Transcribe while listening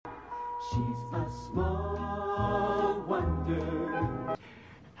She's a small wonder.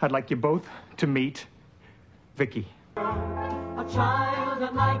 I'd like you both to meet Vicki. A child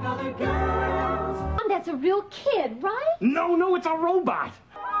unlike other girls. That's a real kid, right? No, it's a robot.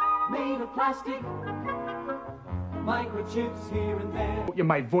 Made of plastic. Microchips here and there.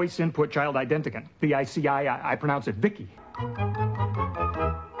 My voice input child identicant. V-I-C-I, I pronounce it Vicki.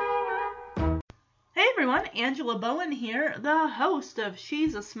 Hey everyone, Angela Bowen here, the host of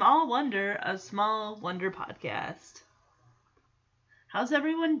She's a Small Wonder podcast. How's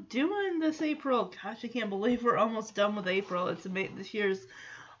everyone doing this April? Gosh, I can't believe we're almost done with April. It's amazing. This year's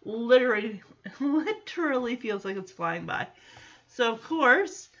literally feels like it's flying by. So, of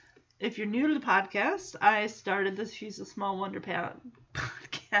course, if you're new to the podcast, I started this She's a Small Wonder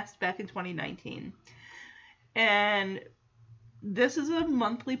podcast back in 2019. And this is a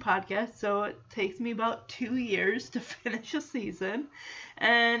monthly podcast, so it takes me about 2 years to finish a season.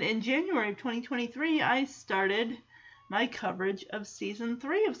 And in January of 2023, I started my coverage of Season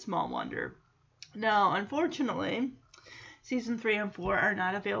 3 of Small Wonder. Now, unfortunately, Season 3 and 4 are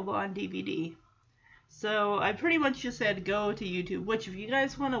not available on DVD. So I pretty much just had to go to YouTube, which if you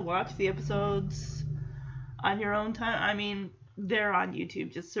guys want to watch the episodes on your own time, I mean, they're on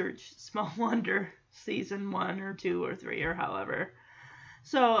YouTube. Just search Small Wonder Season 1 or 2 or 3 or however.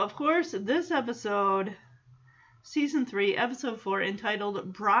 So, of course, this episode, Season 3, Episode 4,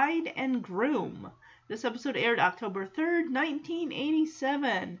 entitled Bride and Groom. This episode aired October 3rd,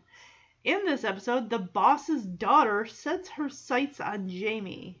 1987. In this episode, the boss's daughter sets her sights on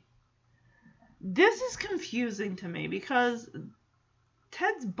Jamie. This is confusing to me because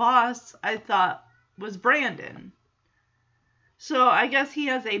Ted's boss, I thought, was Brandon. So I guess he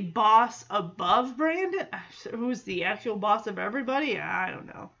has a boss above Brandon? Who's the actual boss of everybody? I don't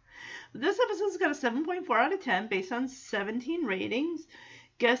know. This episode's got a 7.4 out of 10 based on 17 ratings.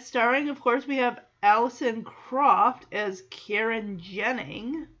 Guest starring, of course, we have Allison Croft as Karen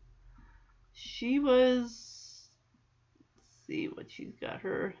Jennings. She was... Let's see what she's got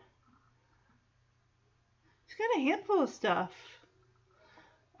her. She's got a handful of stuff.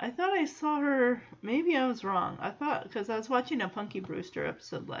 I thought I saw her, maybe I was wrong. I thought, because I was watching a Punky Brewster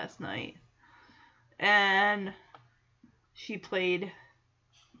episode last night. And she played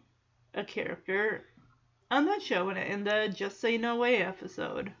a character on that show in the Just Say No Way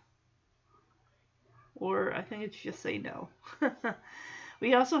episode. Or I think it's Just Say No.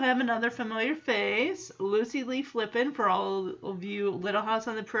 We also have another familiar face, Lucy Lee Flippin. For all of you Little House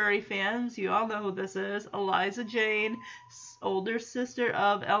on the Prairie fans, you all know who this is. Eliza Jane, older sister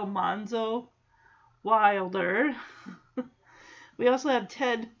of Almanzo Wilder. We also have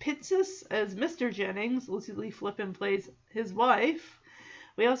Ted Pitsis as Mr. Jennings. Lucy Lee Flippin plays his wife.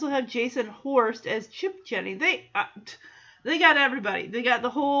 We also have Jason Horst as Chip Jennings. They got everybody. They got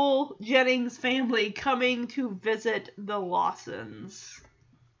the whole Jennings family coming to visit the Lawsons.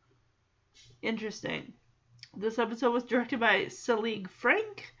 Interesting. This episode was directed by Selig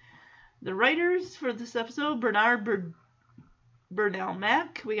Frank. The writers for this episode, Bernard Burnell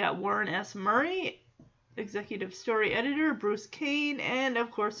Mack. We got Warren S. Murray. Executive story editor, Bruce Kane. And, of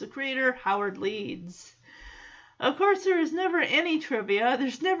course, the creator, Howard Leeds. Of course, there is never any trivia.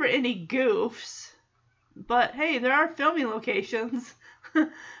 There's never any goofs. But, hey, there are filming locations.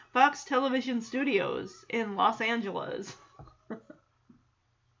 Fox Television Studios in Los Angeles.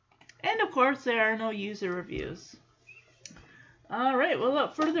 And, of course, there are no user reviews. Alright, well,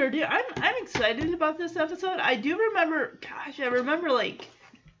 without further ado, I'm excited about this episode. I do remember, I remember, like,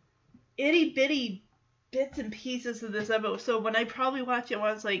 itty-bitty bits and pieces of this episode. So when I probably watched it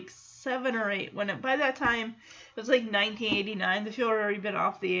when I was, like, 7 or 8. By that time, it was, like, 1989. The show had already been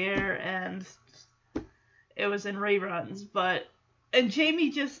off the air, and it was in reruns. And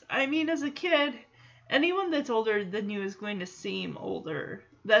Jamie as a kid, anyone that's older than you is going to seem older.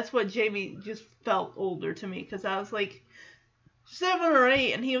 That's what Jamie just felt older to me, because I was like 7 or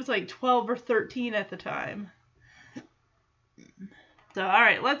 8, and he was like 12 or 13 at the time. So,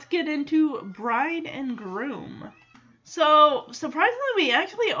 alright, let's get into Bride and Groom. So, surprisingly, we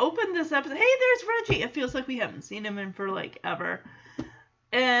actually opened this episode. Hey, there's Reggie! It feels like we haven't seen him in for, like, ever.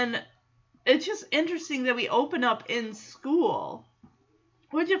 And it's just interesting that we open up in school.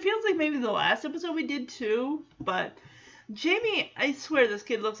 Which it feels like maybe the last episode we did too, but Jamie, I swear this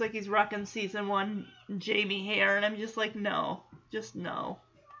kid looks like he's rocking season 1 Jamie hair, and I'm just like, no. Just no.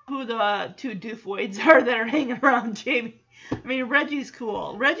 Who the two doofwoids are that are hanging around Jamie. I mean, Reggie's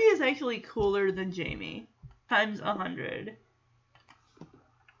cool. Reggie is actually cooler than Jamie. Times 100.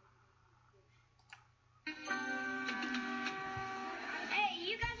 Hey,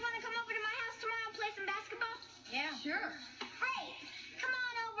 you guys want to come over to my house tomorrow and play some basketball? Yeah. Sure. Hey, come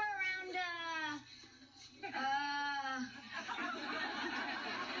on over around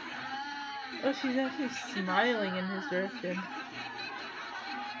Oh, she's actually smiling in his direction.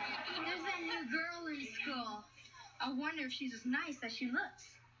 There's that new girl in school. I wonder if she's as nice as she looks.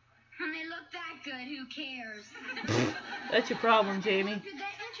 When they look that good, who cares? That's your problem, Jamie. If you're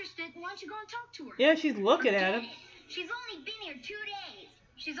that interested, why don't you go and talk to her? Yeah, she's looking at him. She's only been here 2 days.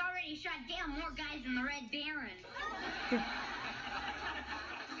 She's already shot down more guys than the Red Baron.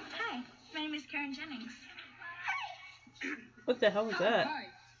 Hi, my name is Karen Jennings. What the hell was that? Hi.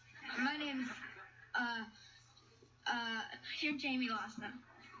 My name's, you're Jamie Lawson.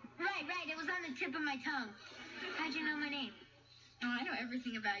 Right, it was on the tip of my tongue. How'd you know my name? Oh, I know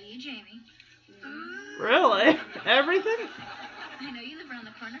everything about you, Jamie. Really? Everything? I know you live around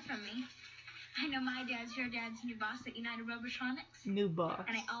the corner from me. I know my dad's your dad's new boss at United Robotronics. New boss.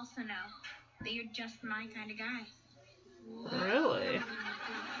 And I also know that you're just my kind of guy. Really?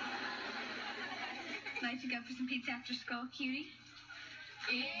 Like to go for some pizza after school, cutie?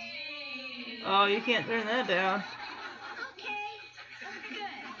 Oh, you can't turn that down. Okay,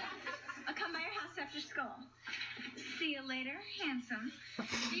 good. I'll come by your house after school. See you later, handsome.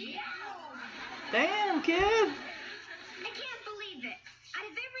 Damn, kid. I can't believe it. Out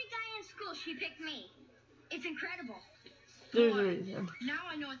of every guy in school, she picked me. It's incredible. There's a reason. Now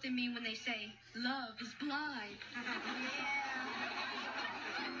I know what they mean when they say, love is blind.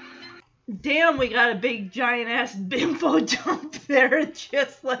 Damn, we got a big giant ass info dump there in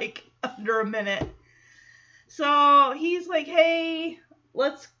just like under a minute. So he's like, hey,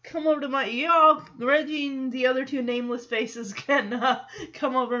 let's come over to my, y'all, Reggie and the other two nameless faces can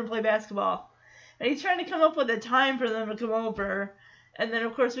come over and play basketball. And he's trying to come up with a time for them to come over. And then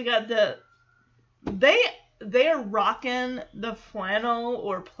of course we got they're rocking the flannel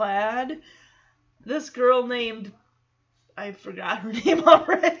or plaid. This girl named, I forgot her name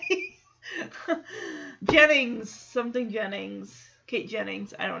already. Jennings, Kate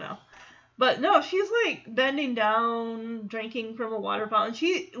Jennings, I don't know. But no, she's like bending down, drinking from a water fountain.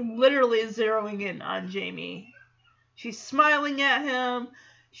 She literally is zeroing in on Jamie. She's smiling at him.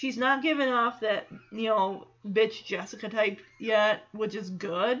 She's not giving off that, bitch Jessica type yet, which is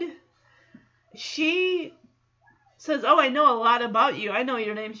good. She says, oh, I know a lot about you. I know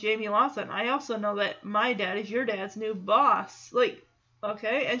your name's Jamie Lawson. I also know that my dad is your dad's new boss. Like,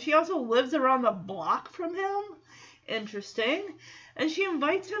 okay. And she also lives around the block from him. Interesting. And she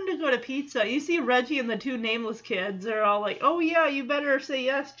invites him to go to pizza. You see Reggie and the two nameless kids are all like, oh yeah, you better say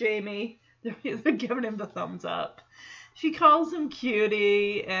yes, Jamie. They're giving him the thumbs up. She calls him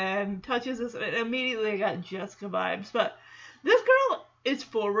cutie and touches us. And immediately I got Jessica vibes. But this girl is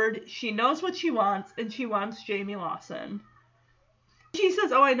forward. She knows what she wants, and she wants Jamie Lawson. She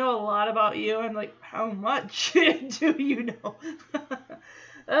says, oh, I know a lot about you. I'm like, how much do you know?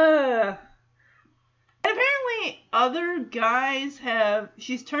 And apparently other guys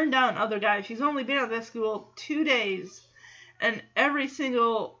she's turned down other guys. She's only been at this school 2 days, and every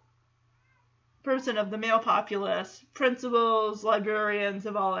single person of the male populace, principals, librarians,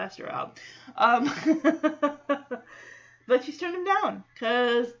 have all asked her out. But she's turned him down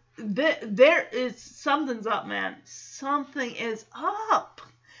because there is something's up, man. Something is up.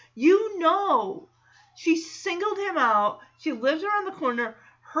 She singled him out. She lives around the corner.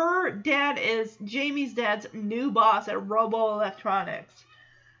 Her dad is Jamie's dad's new boss at Robo Electronics.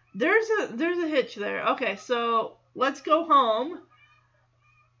 There's a hitch there. Okay, so let's go home.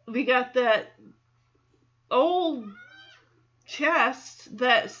 We got that old chest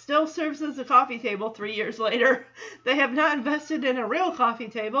that still serves as a coffee table 3 years later. They have not invested in a real coffee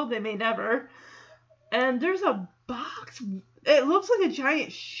table. They may never. And there's a box. It looks like a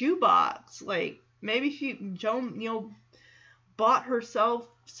giant shoebox. Like, maybe Joan, bought herself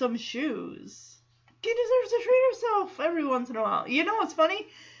some shoes. She deserves to treat herself every once in a while. You know what's funny?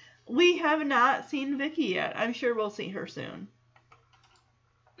 We have not seen Vicki yet. I'm sure we'll see her soon.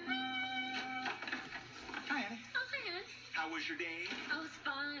 How was your day? Oh, it's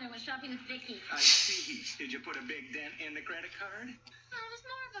fine. I went shopping with Vicki. I see. Did you put a big dent in the credit card? It was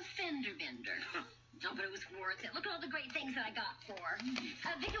more of a fender bender. No, but it was worth it. Look at all the great things that I got for her.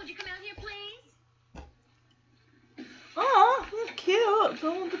 Vicki, would you come out here, please? Oh, that's cute.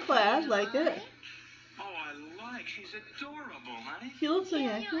 Going with the plaid, like it. Oh, I like. She's adorable, honey. She looks like an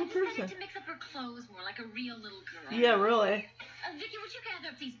I actual decided person. to mix up her clothes more like a real little girl. Yeah, really. Vicki, would you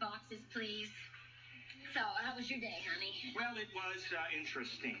gather up these boxes, please? So, how was your day, honey? Well, it was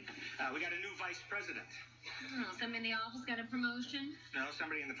interesting. We got a new vice president. Oh, somebody in the office got a promotion? No,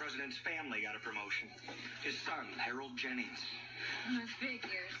 somebody in the president's family got a promotion. His son, Harold Jennings. Oh,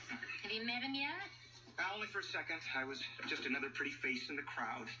 figures. Have you met him yet? Only for a second. I was just another pretty face in the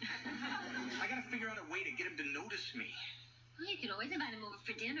crowd. I gotta figure out a way to get him to notice me. Well, you could always invite him over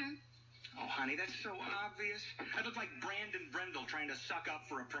for dinner. Oh, honey, that's so obvious. I look like Brandon Brindle trying to suck up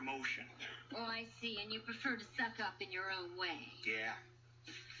for a promotion. Oh, I see. And you prefer to suck up in your own way. Yeah.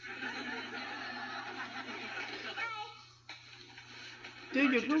 Dude, you're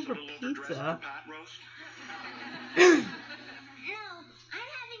Aren't you going just for a little overdressed pizza. for pot roast? No, I'm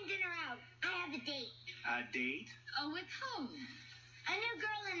having dinner out. I have a date. A date? Oh, with whom? A new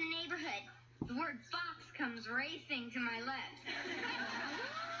girl in the neighborhood. The word fox comes racing to my lips.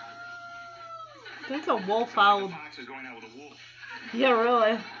 That's a wolf The owl. fox is going out with a wolf. Yeah,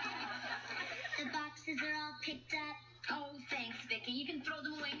 really. The boxes are all picked up. Oh, thanks, Vicki. You can throw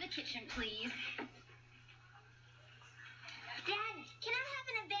them away in the kitchen, please. Dad, can I have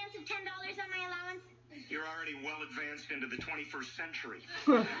an advance of $10 on my allowance? You're already well advanced into the 21st century.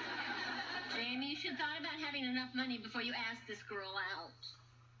 Jamie, you should have thought about having enough money before you asked this girl out.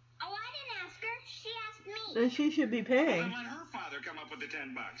 Oh, I didn't ask her. She asked me. Then she should be Well, paying. then let her father come up with the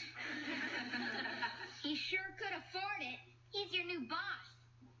 $10. He sure could afford it. He's your new boss.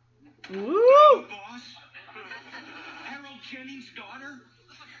 Woo! Boss? Harold Jennings' daughter?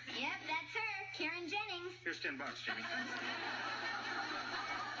 Yep, that's her. Karen Jennings. Here's $10, Jimmy.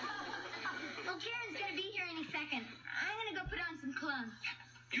 Well, Karen's gonna be here any second. I'm gonna go put on some clothes.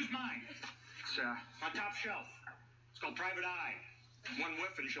 Use mine. It's on top shelf. It's called Private Eye. One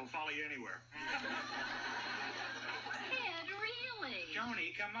whiff and she'll follow you anywhere. Kid, really?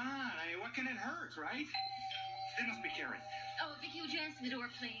 Joni, come on. I mean, what can it hurt, right? It must be Karen. Oh, Vicki, would you answer the door,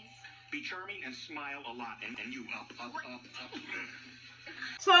 please? Be charming and smile a lot. And you up.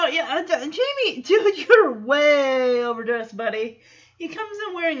 So, yeah, Jamie, dude, you're way overdressed, buddy. He comes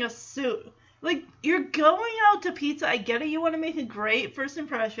in wearing a suit. Like, you're going out to pizza. I get it. You want to make a great first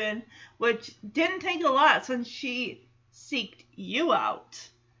impression, which didn't take a lot since she seeked you out.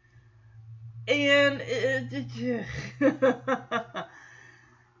 And,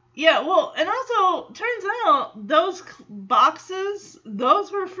 yeah, well, and also, turns out, those boxes,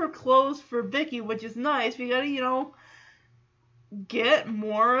 those were for clothes for Vicki, which is nice. We gotta, get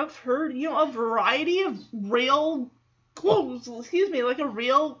more of her, a variety of real clothes, like a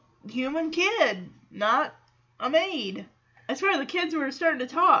real human kid, not a maid. I swear the kids were starting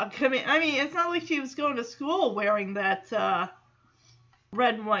to talk. I mean, it's not like she was going to school wearing that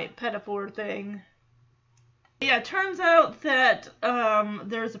red and white pinafore thing. Yeah, it turns out that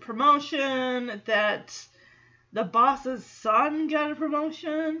there's a promotion, that the boss's son got a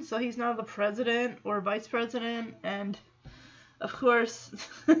promotion, so he's now the president or vice president, and of course,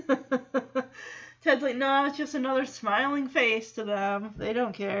 Ted's like, no, it's just another smiling face to them. They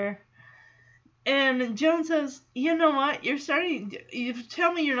don't care. And Joan says, you know what? You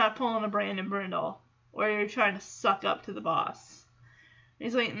tell me you're not pulling a Brandon Brindle, or you're trying to suck up to the boss. And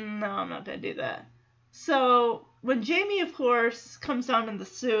he's like, no, I'm not going to do that. So, when Jamie, of course, comes down in the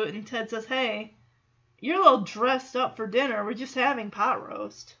suit, and Ted says, hey, you're a little dressed up for dinner. We're just having pot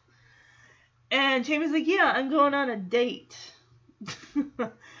roast. And Jamie's like, yeah, I'm going on a date.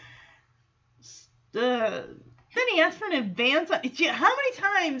 Then he asked for an advance. How many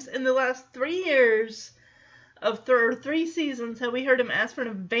times in the last 3 years of 3 seasons have we heard him ask for an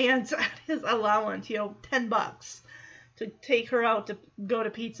advance at his allowance, $10 to take her out to go to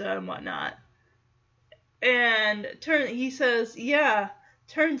pizza and whatnot? And he says, yeah,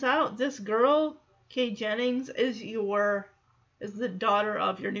 turns out this girl, Kay Jennings, is the daughter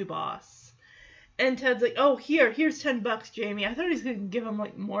of your new boss. And Ted's like, oh, here's $10, Jamie. I thought he was going to give him,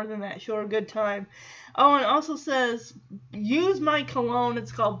 more than that. Show her a good time. Oh, and also says, use my cologne.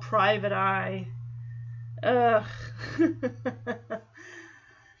 It's called Private Eye. Ugh.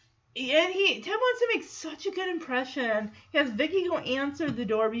 And Ted wants to make such a good impression. He has Vicki go answer the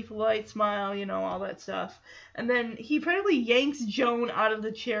door, be polite, smile, all that stuff. And then he practically yanks Joan out of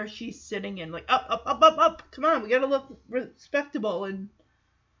the chair she's sitting in. Like, up. Come on, we gotta look respectable and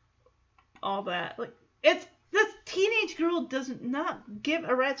all that. Like, this teenage girl does not give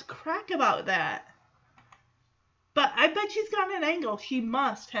a rat's crack about that. But I bet she's got an angle. She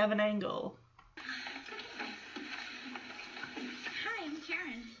must have an angle. Hi, I'm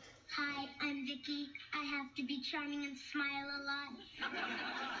Karen. Hi, I'm Vicki. I have to be charming and smile a lot.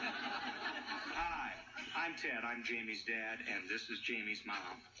 Hi, I'm Ted. I'm Jamie's dad, and this is Jamie's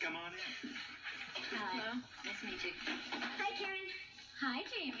mom. Come on in. Hello. Nice to meet you. Hi, Karen. Hi,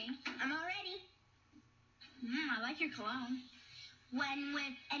 Jamie. I'm all ready. I like your cologne. One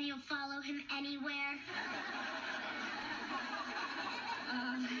whip, and you'll follow him anywhere.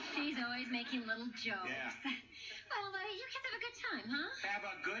 She's always making little jokes. Yeah. Well, you kids have a good time, huh? Have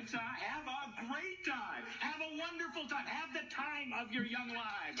a good time. Have a great time. Have a wonderful time. Have the time of your young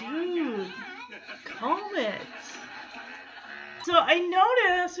lives. Dude, calm it. So I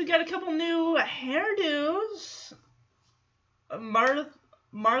noticed we got a couple new hairdos. Marlo,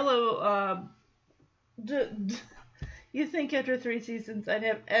 you think after 3 seasons I'd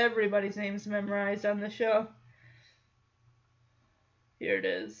have everybody's names memorized on the show? Here it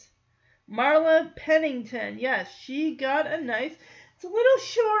is. Marla Pennington. Yes, she got a nice... It's a little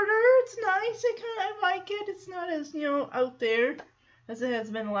shorter. It's nice. I kind of like it. It's not as, out there as it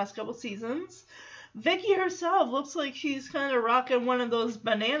has been the last couple seasons. Vicki herself looks like she's kind of rocking one of those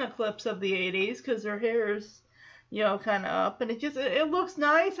banana clips of the 80s because her hair is, kind of up. And it looks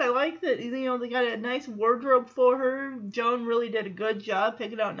nice. I like that, they got a nice wardrobe for her. Joan really did a good job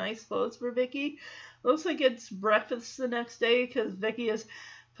picking out nice clothes for Vicki. Looks like it's breakfast the next day because Vicki is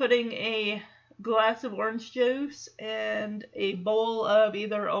putting a glass of orange juice and a bowl of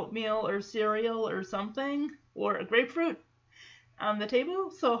either oatmeal or cereal or something, or a grapefruit on the table.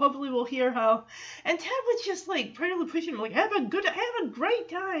 So hopefully we'll hear how. And Ted was just like pretty pushing him, like, have a great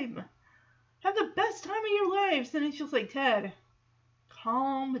time. Have the best time of your lives. And it's just like, Ted,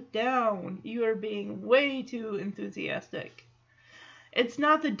 calm down. You are being way too enthusiastic. It's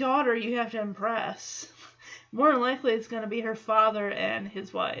not the daughter you have to impress. More than likely it's going to be her father and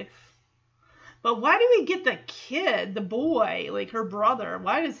his wife. But why do we get the kid, the boy, like her brother?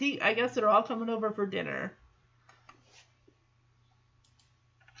 Why does he? I guess they're all coming over for dinner.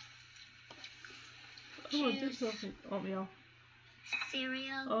 Oh, this is oatmeal.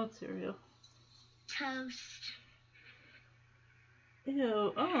 Cereal. Oh, it's cereal. Toast.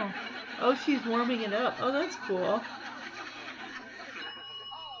 Ew. Oh. Oh, she's warming it up. Oh, that's cool.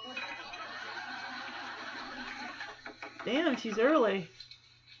 Damn, she's early.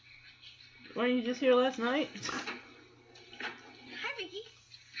 Weren't you just here last night? Hi, Vicki.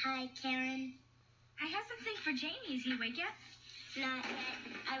 Hi, Karen. I have something for Jamie. Is he awake yet? Not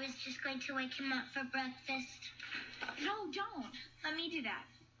yet. I was just going to wake him up for breakfast. No, don't. Let me do that.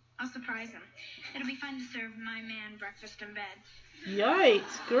 I'll surprise him. It'll be fun to serve my man breakfast in bed.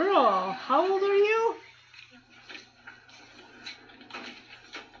 Yikes, girl. How old are you?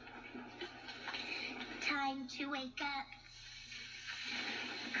 Time to wake up.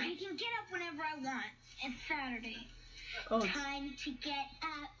 I can get up whenever I want. It's Saturday. Oh, Time to get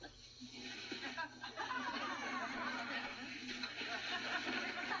up.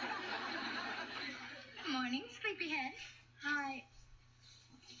 Good morning, sleepyhead. Hi.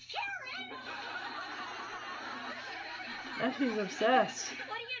 Karen! now she's obsessed.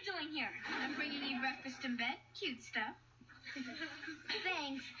 What are you doing here? I'm bringing you breakfast in bed. Cute stuff.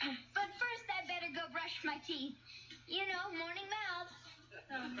 Thanks. But first I better go brush my teeth. Morning mouth.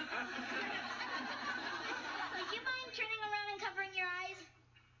 Would you mind turning around and covering your eyes?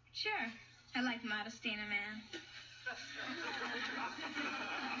 Sure. I like modesty in a man.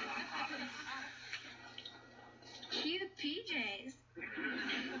 Cute PJs.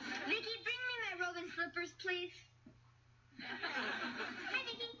 Vicky, bring me my robe and slippers, please. Hi,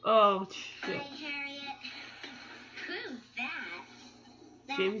 Vicky. Oh, Hi, shit. Harriet. Who's that?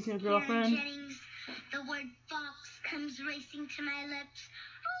 Jamie's new That's girlfriend? Karen Jennings. The word fox comes racing to my lips.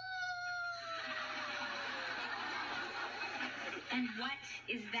 And what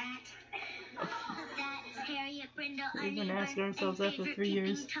is that? That's Harriet Brindle. We've been our asking neighbor ourselves and that for favorite 3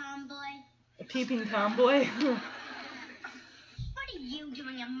 years. peeping tomboy. A peeping tomboy? What are you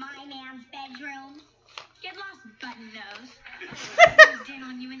doing in my man's bedroom? Get lost, button nose. I moved in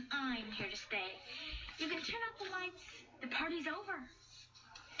on you and I'm here to stay. You can turn out the lights. The party's over.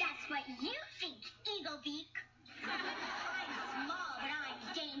 That's what you think, Eagle Beak. I'm small, but I'm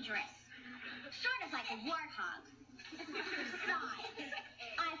dangerous. Sort of like a warthog. Besides,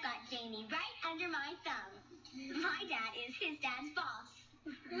 I've got Jamie right under my thumb. My dad is his dad's boss.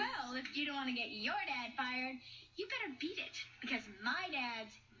 Well, if you don't want to get your dad fired, you better beat it. Because my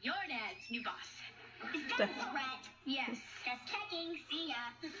dad's your dad's new boss. Is that a threat? Yes. Just checking. See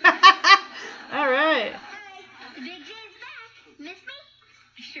ya. Alright. Hi. The Big J's back. Miss me?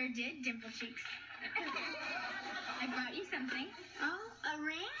 I sure did, dimple cheeks. I brought you something. Oh, a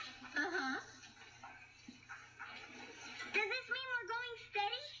ring? Uh-huh. Does this mean we're going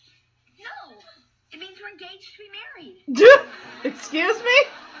steady? No. It means we're engaged to be married. Excuse me?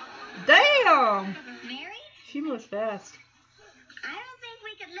 Damn! Married? She moves fast. I don't think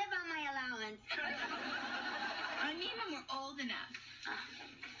we could live on my allowance. I mean when we're old enough.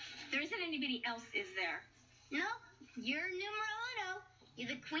 There isn't anybody else, is there? Nope. You're numero uno. You're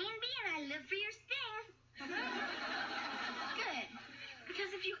the queen bee and I live for your sting. Good.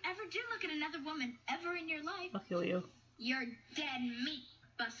 Because if you ever do look at another woman ever in your life, I'll kill you. you're dead meat,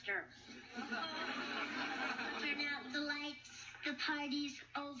 Buster. Turn out the lights. The party's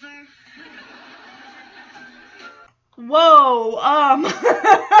over. Whoa,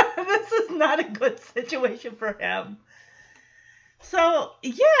 this is not a good situation for him. So,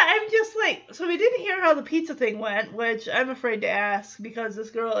 yeah, I'm just like, so we didn't hear how the pizza thing went, which I'm afraid to ask because this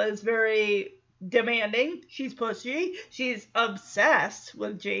girl is very demanding. She's pushy. She's obsessed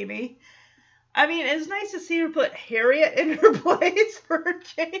with Jamie. I mean, it's nice to see her put Harriet in her place for a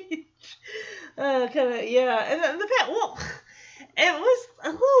change. Yeah. And then the fact, well, it was a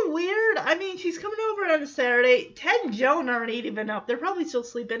little weird. I mean, she's coming over on a Saturday. Ted and Joan aren't even up. They're probably still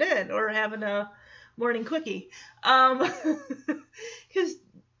sleeping in or having a morning quickie. Because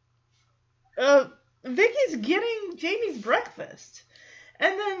Vicky's getting Jamie's breakfast.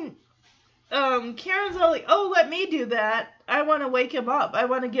 And then Karen's all like, oh, let me do that. I want to wake him up. I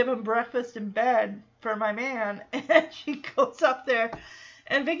want to give him breakfast in bed for my man. And she goes up there.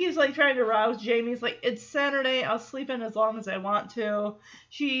 And Vicky's like trying to rouse Jamie's like, it's Saturday. I'll sleep in as long as I want to.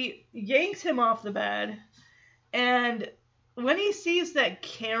 She yanks him off the bed. And when he sees that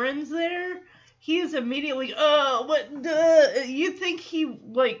Karen's there, he is immediately, oh, what, duh. You'd think he,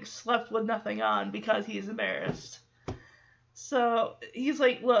 like, slept with nothing on because he's embarrassed. So, he's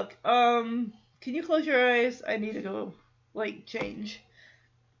like, look, can you close your eyes? I need to go, like, change.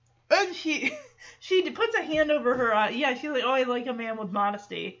 And she puts a hand over her eye. Yeah, she's like, oh, I like a man with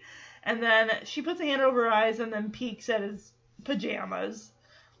modesty. And then she puts a hand over her eyes and then peeks at his pajamas.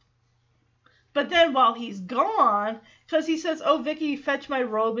 But then while he's gone, because he says, oh, Vicky, fetch my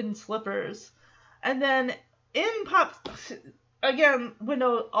robe and slippers. And then in pops, again,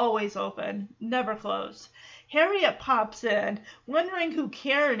 window always open, never closed. Harriet pops in, wondering who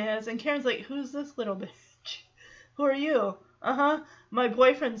Karen is. And Karen's like, who's this little bitch? Who are you? My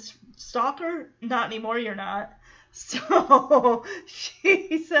boyfriend's stalker? Not anymore, you're not. So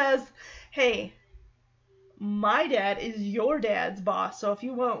she says, hey, my dad is your dad's boss, so if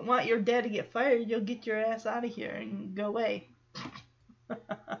you want your dad to get fired, you'll get your ass out of here and go away.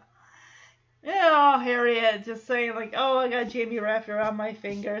 Harriet just saying like, oh, I got Jamie wrapped around my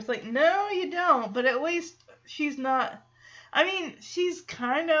finger. It's like, no, you don't, but at least she's not... I mean, she's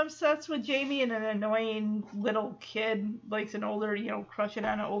kind of obsessed with Jamie and an annoying little kid, like an older, crushing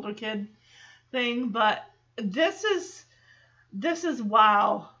on an older kid thing. But this is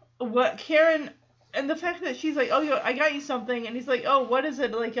wow. What Karen, and the fact that she's like, oh, I got you something. And he's like, oh, what is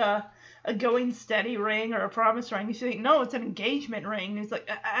it? Like a going steady ring or a promise ring? And she's like, no, it's an engagement ring. And he's like,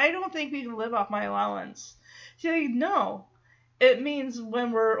 I don't think we can live off my allowance. She's like, no. It means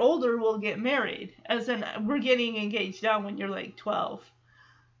when we're older, we'll get married. As in, we're getting engaged now when you're like 12.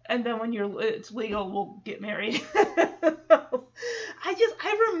 And then when it's legal, we'll get married. I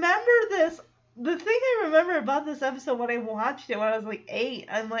remember this. The thing I remember about this episode when I watched it when I was like 8,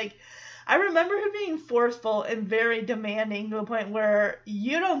 I remember her being forceful and very demanding to a point where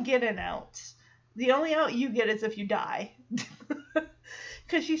you don't get an out. The only out you get is if you die.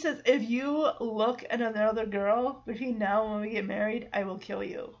 Because she says, if you look at another girl between now and when we get married, I will kill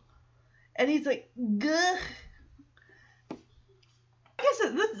you. And he's like, gah. I guess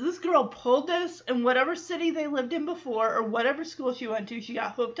this girl pulled this in whatever city they lived in before or whatever school she went to. She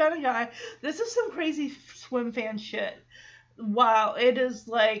got hooked on a guy. This is some crazy swim fan shit. Wow, it is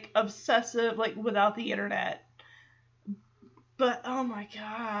like obsessive, like without the internet. But oh my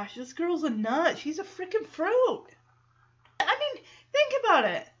gosh, this girl's a nut. She's a freaking fruit. I mean, think about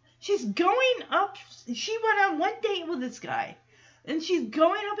it. She's going up. She went on one date with this guy. And she's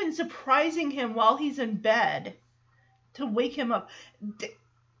going up and surprising him while he's in bed to wake him up.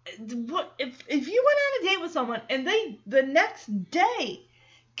 What if you went on a date with someone and they the next day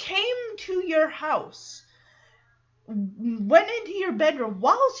came to your house, went into your bedroom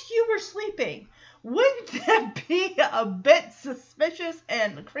whilst you were sleeping? Wouldn't that be a bit suspicious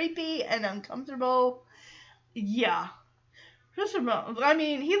and creepy and uncomfortable? Yeah. I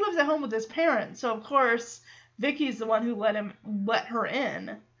mean, he lives at home with his parents, so of course Vicky's the one who let her in.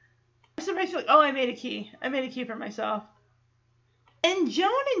 I'm surprised she's like, oh, I made a key for myself. And Joan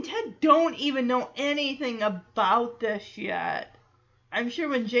and Ted don't even know anything about this yet. I'm sure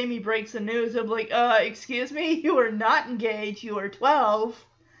when Jamie breaks the news, they'll be like, excuse me, you are not engaged, you are 12.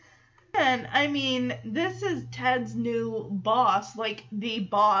 And, I mean, this is Ted's new boss, like the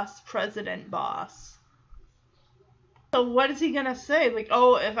president boss. So what is he gonna say? Like,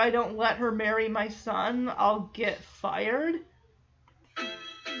 oh, if I don't let her marry my son, I'll get fired? Hi.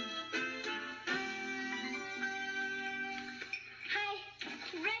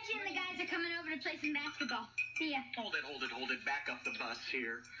 Reggie and the guys are coming over to play some basketball. See ya. Hold it. Back up the bus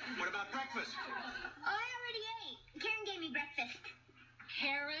here. What about breakfast? Oh, I already ate. Karen gave me breakfast.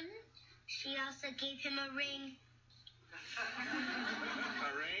 Karen? She also gave him a ring. A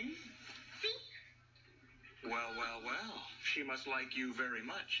ring? See? Well. she must like you very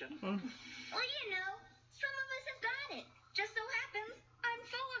much. Huh? Well, you know, some of us have got it. Just so happens I'm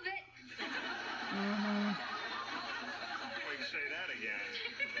full of it. We can say that again.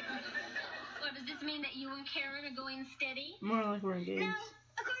 Well, does this mean that you and Karen are going steady? More like we're engaged. No,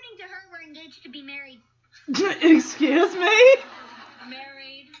 according to her, we're engaged to be married. Excuse me?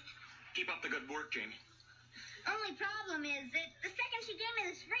 Married? Keep up the good work, Jamie. Only problem is that the second she gave me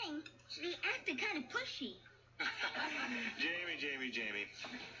this ring, she acted kind of pushy. Jamie.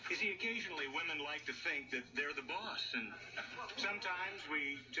 You see, occasionally women like to think that they're the boss, and sometimes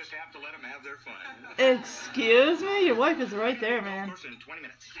we just have to let them have their fun. Excuse me? Your wife is right there, man. Of course, in 20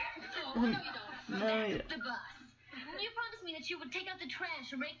 minutes. Oh, no, you don't. No, you don't. The bus. You promised me that you would take out the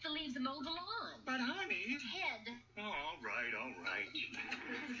trash and rake the leaves and mow the lawn. But honey... Ted. Oh, all right.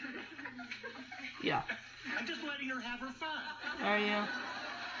 Yeah. I'm just letting her have her fun. Are you?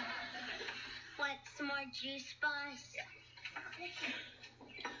 What, some more juice, boss?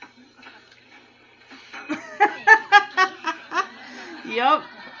 Yup.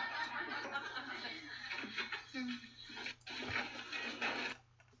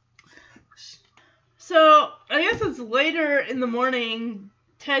 So, I guess it's later in the morning.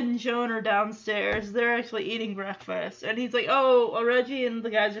 Ted and Joan are downstairs. They're actually eating breakfast. And he's like, oh, Reggie and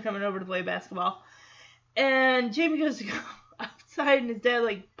the guys are coming over to play basketball. And Jamie goes to go outside, and his dad,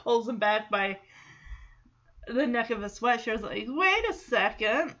 like, pulls him back by the neck of his sweatshirt. Like, wait a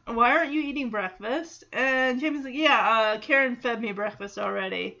second. Why aren't you eating breakfast? And Jamie's like, yeah, Karen fed me breakfast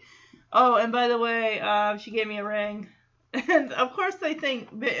already. Oh, and by the way, she gave me a ring. And of course they think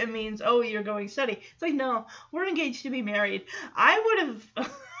it means, oh, you're going steady. It's like, no, we're engaged to be married. I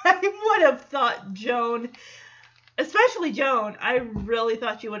would have thought Joan, especially Joan, I really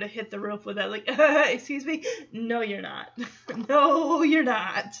thought you would have hit the roof with that. Like, excuse me? No, you're not. No, you're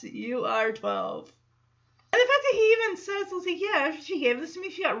not. You are 12. And the fact that he even says, like, yeah, after she gave this to me,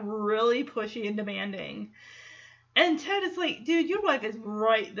 she got really pushy and demanding. And Ted is like, dude, your wife is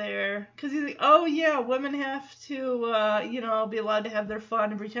right there. Because he's like, oh, yeah, women have to, be allowed to have their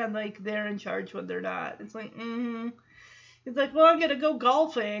fun and pretend like they're in charge when they're not. It's like, He's like, well, I'm going to go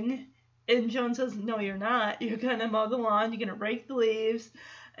golfing. And Joan says, no, you're not. You're going to mow the lawn. You're going to rake the leaves.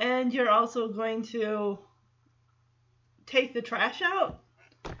 And you're also going to take the trash out.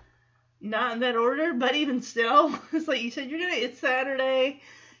 Not in that order, but even still. It's like you said, it's Saturday.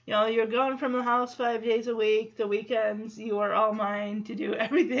 You're going from the house 5 days a week. The weekends, you are all mine to do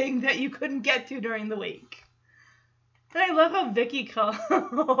everything that you couldn't get to during the week. And I love how Vicki calls,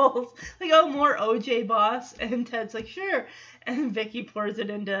 like, oh, more OJ, boss. And Ted's like, sure. And Vicki pours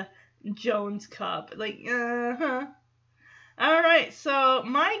it into Joan's cup. Like, uh-huh. All right, so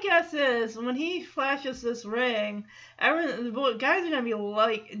my guess is when he flashes this ring, the guys are going to be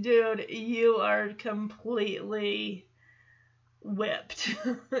like, dude, you are completely whipped.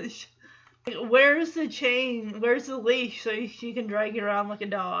 Where's the chain? Where's the leash so she can drag you around like a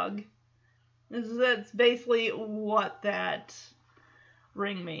dog? That's basically what that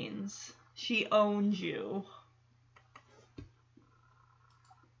ring means. She owns you.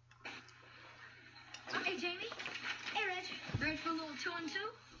 Hey, Jamie. Hey, Reg. Ready for a little 2 and 2?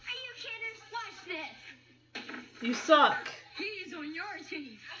 Are you kidding? Watch this. You suck. He's on your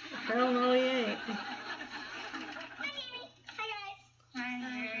team. Hell no, he ain't. Hi, Jamie. Hi, guys. Hi,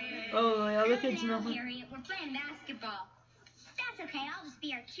 Harriet. Oh, the other kids Now, know. Harriet, we're playing basketball. That's okay. I'll just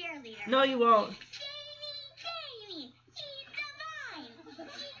be our cheerleader. No, you won't. Jamie, he's divine.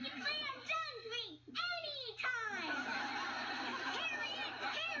 He can play on Dunsby anytime.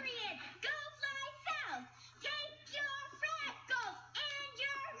 Harriet, go fly south. Take your freckles and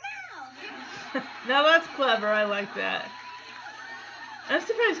your mouth. Now that's clever. I like that. I'm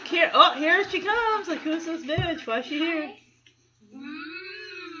surprised oh, here she comes. Like, who's this bitch? Why's she here?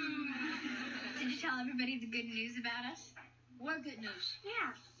 Did you tell everybody the good news about us? What good news?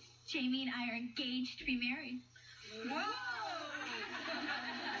 Yeah. Jamie and I are engaged to be married. Whoa!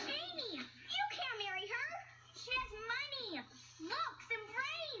 Jamie, you can't marry her. She has money, looks, and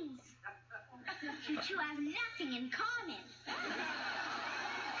brains. You two have nothing in common.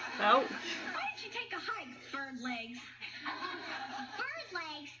 Ouch. Why don't you take a hike, bird legs? Bird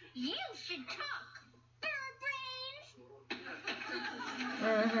legs, you should talk. Bird brains.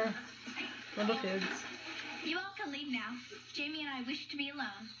 Uh-huh. Little kids. You all can leave now. Jamie and I wish to be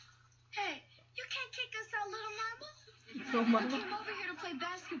alone. Hey, you can't take us out, little marble. Oh, We my. came over here to play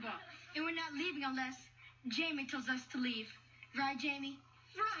basketball, and we're not leaving unless Jamie tells us to leave. Right, Jamie?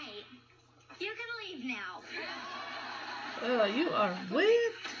 Right. You can leave now. Oh, you are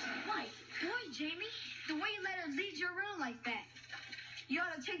whipped. Why? Boy, Jamie, the way you let her lead you around like that. You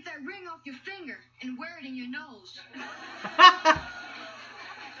ought to take that ring off your finger and wear it in your nose.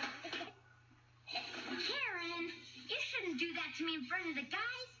 Karen, you shouldn't do that to me in front of the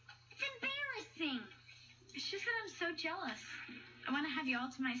guys. It's embarrassing. It's just that I'm so jealous. I want to have you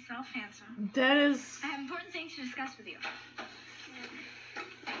all to myself, handsome. That is... I have important things to discuss with you.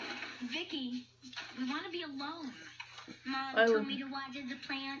 Vicki, we want to be alone. Mom told me to water the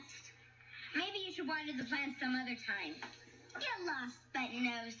plants. Maybe you should water the plants some other time. You're lost, button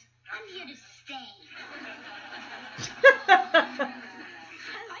nose. I'm here to stay.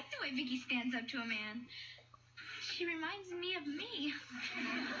 I like the way Vicki stands up to a man. She reminds me of me.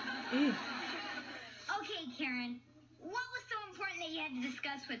 Okay, Karen. What was so important that you had to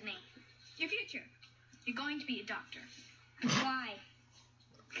discuss with me? Your future. You're going to be a doctor. Why?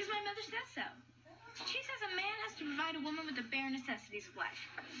 Because my mother says so. She says a man has to provide a woman with the bare necessities of life.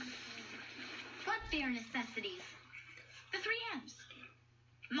 What bare necessities? The 3 M's.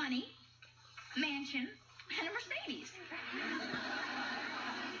 Money, mansion, and a Mercedes.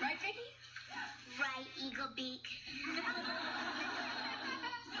 Right, Vicki? Right, Eagle Beak.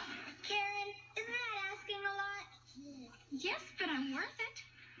 Karen, isn't that asking a lot? Yes, but I'm worth it.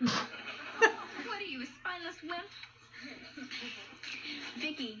 What are you, a spineless wimp?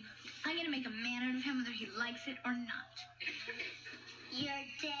 Vicki, I'm gonna make a man out of him whether he likes it or not. You're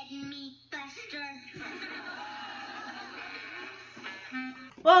dead meat, Buster.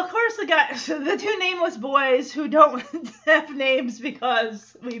 Well, of course, the 2 nameless boys who don't have names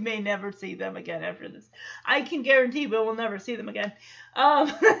because we may never see them again after this. I can guarantee we'll never see them again.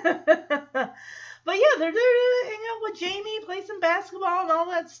 But yeah, they're there to hang out with Jamie, play some basketball and all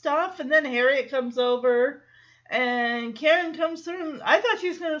that stuff. And then Harriet comes over and Karen comes through. And I thought she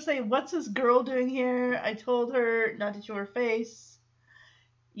was going to say, "What's this girl doing here?" I told her not to show her face.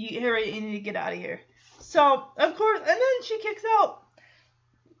 Harriet, you need to get out of here. So, of course, and then she kicks out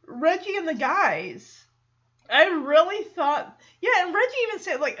Reggie and the guys. I really thought, yeah, and Reggie even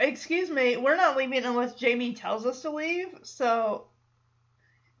said, like, "Excuse me, we're not leaving unless Jamie tells us to leave." So,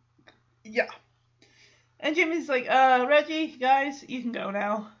 yeah. And Jamie's like, "Reggie, guys, you can go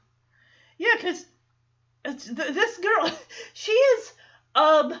now." Yeah, because this girl, she is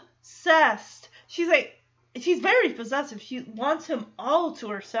obsessed. She's like, she's very possessive. She wants him all to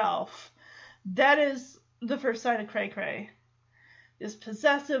herself. That is the first sign of cray-cray. This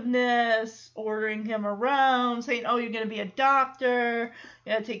possessiveness, ordering him around, saying, "Oh, you're going to be a doctor,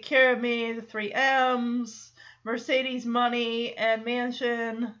 you got to take care of me," the 3 M's, Mercedes, money, and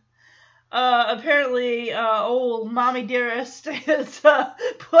mansion. Apparently, old mommy dearest is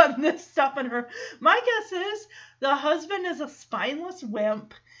putting this stuff in her. My guess is the husband is a spineless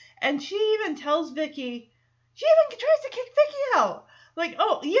wimp, and she even tells Vicki, she even tries to kick Vicki out. Like,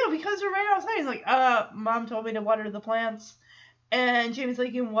 "Oh, yeah, because we're right outside." He's like, "Mom told me to water the plants." And Jamie's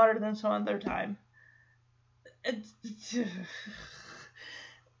like, "You can water them some other time." This is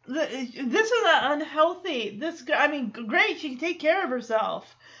unhealthy. This guy, I mean, great, she can take care of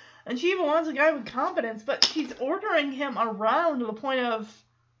herself. And she even wants a guy with competence, but she's ordering him around to the point of,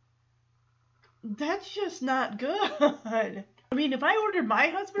 that's just not good. I mean, if I ordered my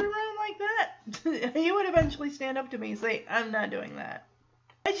husband around like that, he would eventually stand up to me and say, "I'm not doing that."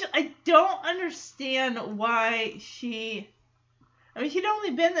 I don't understand why she'd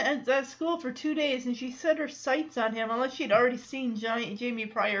only been at that school for 2 days, and she set her sights on him, unless she'd already seen Jamie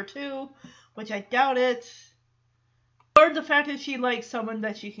prior to, which I doubt it. Or the fact that she likes someone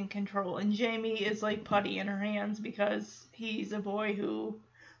that she can control, and Jamie is like putty in her hands because he's a boy who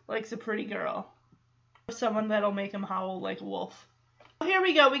likes a pretty girl. Someone that'll make him howl like a wolf. Here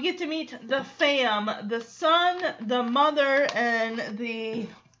we go. We get to meet the fam. The son, the mother, and the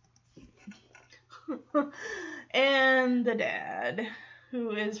dad,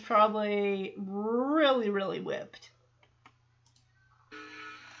 who is probably really, really whipped.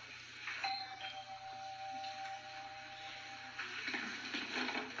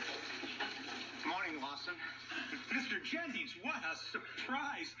 Morning, Lawson. Mr. Jennings, what a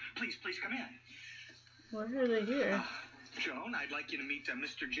surprise. Please come in. Why are they here? Joan, I'd like you to meet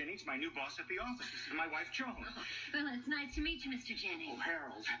Mr. Jennings, my new boss at the office. This is my wife, Joan. Well, it's nice to meet you, Mr. Jennings. Oh,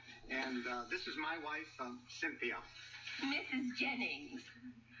 Harold. And this is my wife, Cynthia. Mrs. Jennings.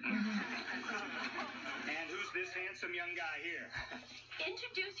 And who's this handsome young guy here?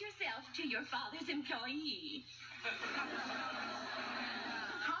 Introduce yourself to your father's employee.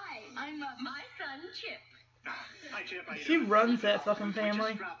 Hi, I'm my son, Chip. Hi, Chip. How you She doing? runs that fucking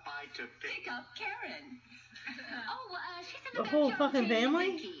family. I just dropped by to Pick up Karen. She said The about whole Joan, fucking Jamie, and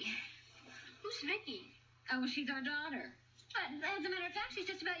family? Vicki. Who's Vicki? Oh, she's our daughter. But as a matter of fact, she's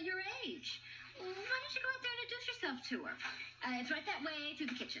just about your age. Why don't you go out there and introduce yourself to her? It's right that way through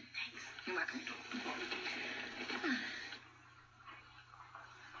the kitchen. Thanks. You're welcome.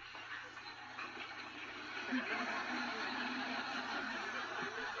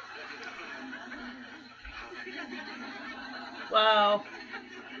 Wow.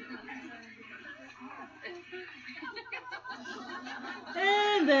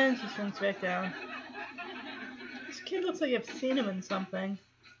 And then she swings back down. This kid looks like I've seen him in something.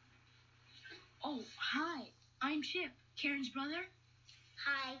 Oh, hi. I'm Chip, Karen's brother.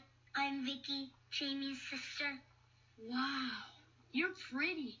 Hi, I'm Vicki, Jamie's sister. Wow, you're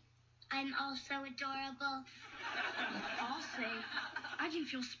pretty. I'm also adorable. I'll say, I can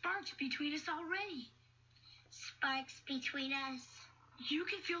feel sparks between us already. Sparks between us. You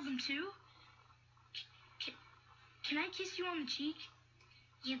can feel them too? Can I kiss you on the cheek?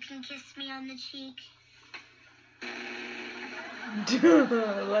 You can kiss me on the cheek.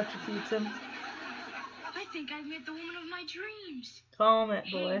 Electrocutes him. I think I've met the woman of my dreams. Calm it,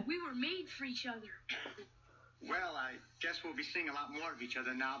 Hey, boy. we were made for each other. Well, I guess we'll be seeing a lot more of each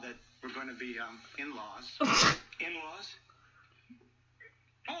other now that we're going to be in-laws. In-laws?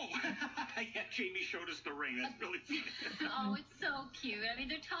 Oh, yeah, Jamie showed us the ring. That's really Oh, it's so cute. I mean,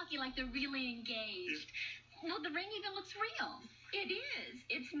 they're talking like they're really engaged. Well, the ring even looks real. It is.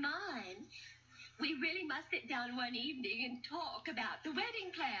 It's mine. We really must sit down one evening and talk about the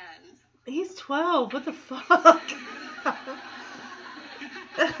wedding plans. He's 12. What the fuck?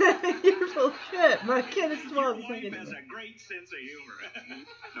 You're full of shit. My kid is 12. Your He's wife thinking. has a great sense of humor.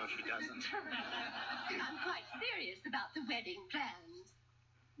 No, she doesn't. I'm quite serious about the wedding plans.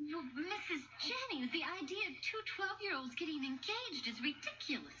 Well, Mrs. Jennings, the idea of two 12-year-olds getting engaged is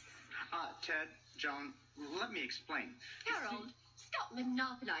ridiculous. Ted, Joan, let me explain. Harold, stop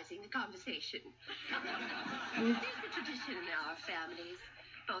monopolizing the conversation. There's a tradition in our families.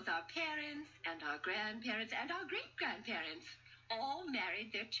 Both our parents and our grandparents and our great-grandparents all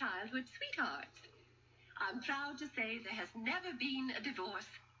married their childhood sweethearts. I'm proud to say there has never been a divorce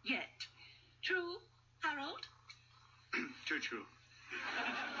yet. True, Harold? True.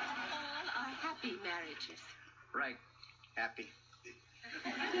 All are happy marriages. Right. Happy.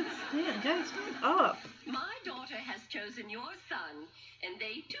 Guys, stand up. My daughter has chosen your son, and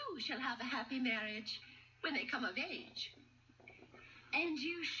they too shall have a happy marriage when they come of age. And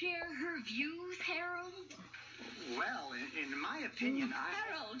you share her views, Harold? Well, in my opinion,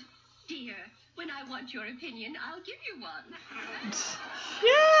 Harold, dear, when I want your opinion, I'll give you one.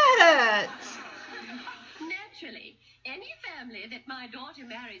 Shit! Naturally, any family that my daughter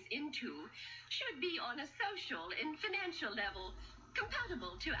marries into should be on a social and financial level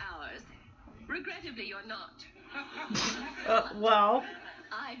compatible to ours. Regrettably, you're not. Well.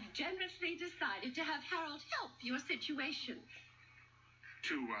 I've generously decided to have Harold help your situation.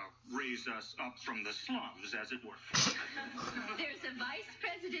 to raise us up from the slums, as it were. There's a vice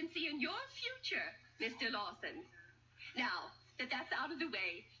presidency in your future, Mr. Lawson. Now that that's out of the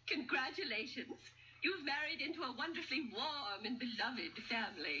way, congratulations. You've married into a wonderfully warm and beloved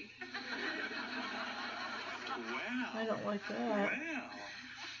family. Well. I don't like that.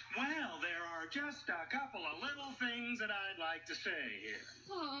 Well, there are just a couple of little things that I'd like to say here.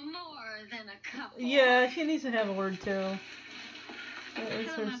 Oh, more than a couple. Yeah, she needs to have a word too. That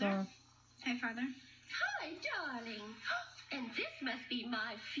is Hello, her Mother. song. Hi, Father. Hi, darling. And this must be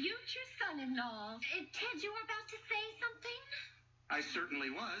my future son-in-law. Ted, you were about to say something? I certainly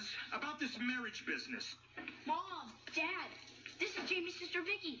was. About this marriage business. Mom, Dad, this is Jamie's sister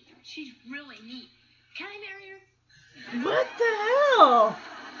Vicki. She's really neat. Can I marry her? What the hell?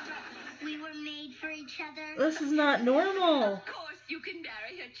 We were made for each other. This is not normal. Of course you can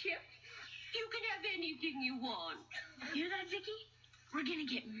marry her, Chip. You can have anything you want. Hear that, Vicki? We're gonna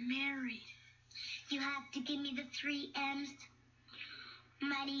get married. You have to give me the 3 M's.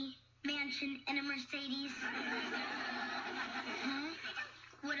 Money, mansion, and a Mercedes. Huh?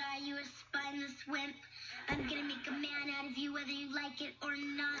 What are you, a spineless wimp? I'm gonna make a man out of you whether you like it or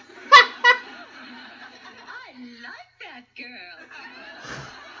not. I like that girl.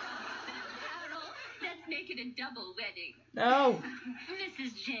 Harold, let's make it a double wedding. No.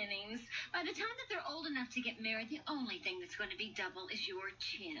 Mrs. Jennings, by the time that they're old enough to get married, the only thing that's going to be double is your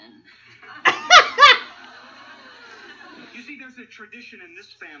chin. You see, there's a tradition in this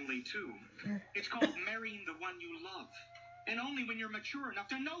family, too. It's called marrying the one you love. And only when you're mature enough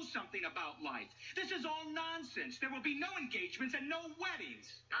to know something about life. This is all nonsense. There will be no engagements and no weddings.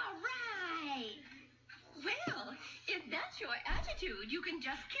 All right. Well, if that's your attitude, you can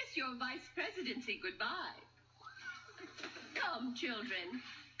just kiss your vice presidency goodbye. Come, children.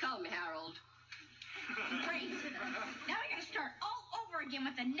 Come, Harold. Great. Now we gotta start all over over again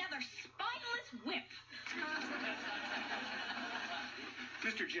with another spineless whip.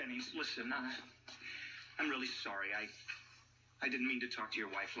 Mr. Jennings, listen, I'm really sorry. I didn't mean to talk to your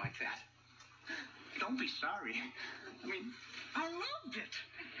wife like that. Don't be sorry. I mean, I loved it.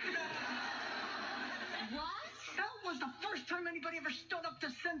 What? That was the first time anybody ever stood up to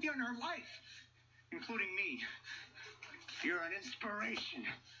Cynthia in her life, including me. You're an inspiration.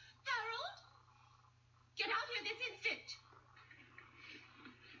 Harold? Get out here this instant.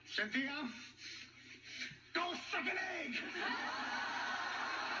 Cynthia, go suck an egg.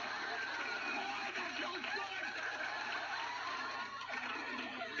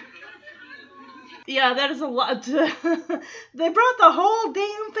 Yeah, that is a lot. They brought the whole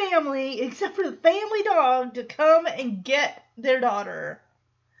damn family, except for the family dog, to come and get their daughter.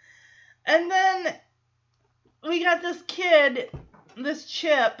 And then we got this kid, this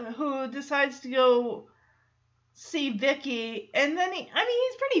Chip, who decides to go see Vicki. And then he's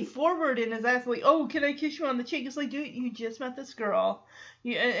pretty forward in his ass, like, oh, can I kiss you on the cheek? It's like, dude, you just met this girl.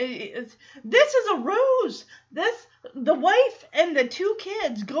 This is a ruse. The wife and the two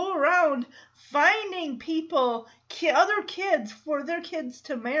kids go around finding people, other kids, for their kids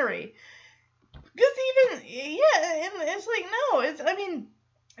to marry. Because and it's like, no,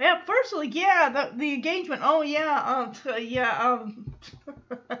 at first, like, yeah, the engagement, oh, yeah,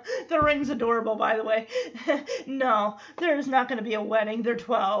 the ring's adorable, by the way. No, there's not going to be a wedding. They're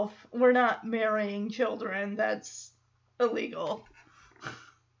 12. We're not marrying children. That's illegal.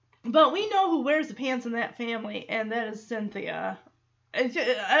 But we know who wears the pants in that family, and that is Cynthia.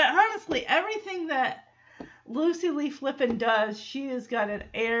 Honestly, everything that Lucy Lee Flippin does, she has got an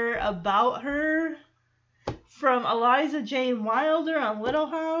air about her. From Eliza Jane Wilder on Little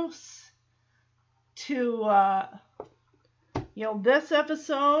House to, this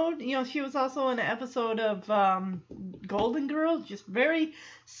episode. She was also in an episode of Golden Girls, just very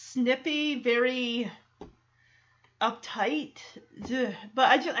snippy, very uptight. But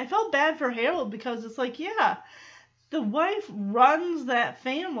I felt bad for Harold because it's like, yeah, the wife runs that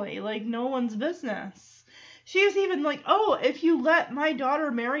family like no one's business. She was even like, oh, if you let my daughter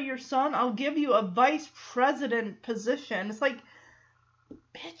marry your son, I'll give you a vice president position. It's like,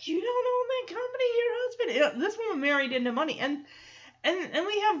 bitch, you don't own that company, your husband. This woman married into money. And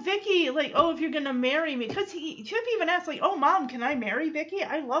we have Vicki, like, oh, if you're going to marry me. Because Chip even asked, like, oh, Mom, can I marry Vicki?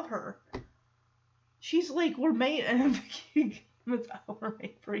 I love her. She's like, we're made, and Vicki, we're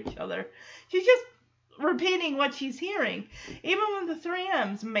made for each other. She's just repeating what she's hearing. Even with the 3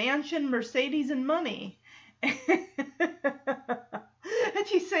 M's, mansion, Mercedes, and money. And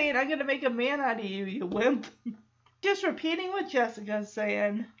she's saying, I'm going to make a man out of you, you wimp. Just repeating what Jessica's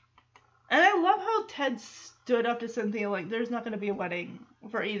saying. And I love how Ted stood up to Cynthia like, there's not going to be a wedding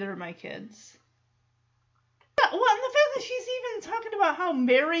for either of my kids. Well, and the fact that she's even talking about how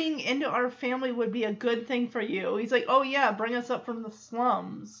marrying into our family would be a good thing for you. He's like, oh yeah, bring us up from the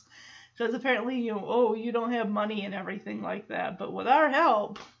slums. Because apparently, you don't have money and everything like that. But with our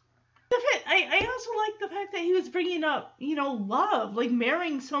help... I also like the fact that he was bringing up, love. Like,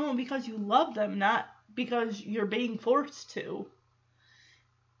 marrying someone because you love them, not because you're being forced to.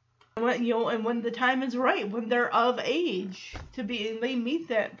 And when the time is right, when they're of age they meet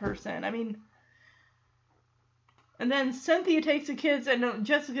that person. And then Cynthia takes the kids, and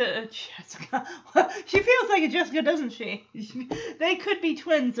Jessica, she feels like a Jessica, doesn't she? They could be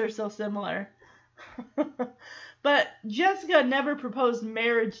twins, they're so similar. But Jessica never proposed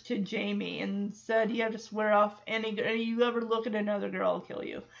marriage to Jamie and said, you have to swear off you ever look at another girl, I'll kill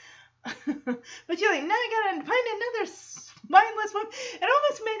you. But you're like, now I gotta find another mindless one. It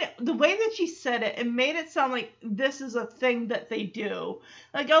almost made it, the way that she said it, it made it sound like this is a thing that they do.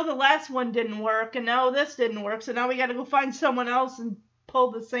 Like, oh, the last one didn't work, and now this didn't work, so now we gotta go find someone else and pull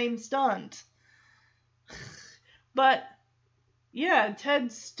the same stunt. But, yeah,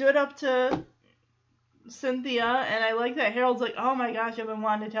 Ted stood up to Cynthia, and I like that Harold's like, oh my gosh, I've been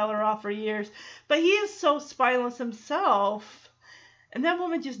wanting to tell her off for years. But he is so spineless himself, and that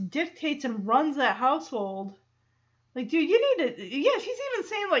woman just dictates and runs that household. Like, dude, you need to, yeah, she's even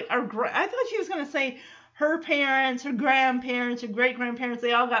saying, like, I thought she was going to say her parents, her grandparents, her great-grandparents,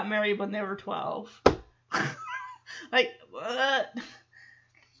 they all got married when they were 12. Like, what?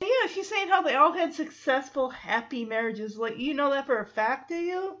 Yeah, she's saying how they all had successful, happy marriages. Like, you know that for a fact, do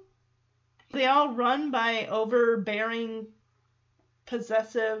you? They all run by overbearing,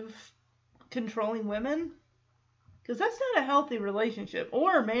 possessive, controlling women? Because that's not a healthy relationship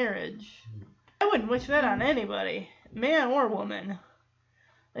or marriage. I wouldn't wish that on anybody, man or woman.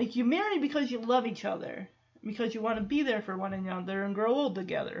 Like, you marry because you love each other, because you want to be there for one another and grow old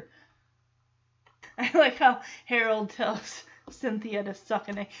together. I like how Harold tells Cynthia to suck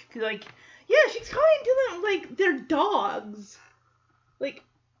an egg. Cause like, yeah, she's calling to them like they're dogs. Like,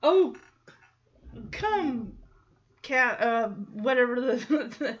 oh, come, cat, whatever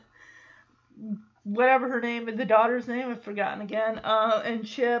whatever her name is, the daughter's name, I've forgotten again. And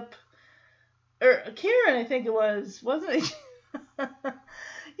Chip, or Karen, I think it was, wasn't it?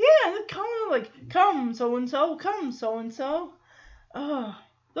 Yeah, they're calling her like, come so and so, come so and so. Oh,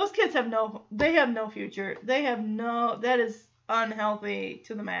 those kids have no future. That is unhealthy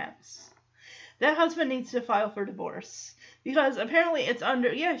to the max. That husband needs to file for divorce. Because apparently it's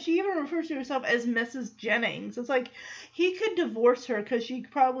she even refers to herself as Mrs. Jennings. It's like, he could divorce her because she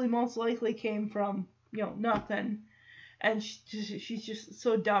probably most likely came from, nothing. And she's just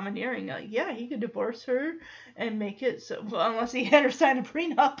so domineering. Like, yeah, he could divorce her and make it so, well, unless he had her sign a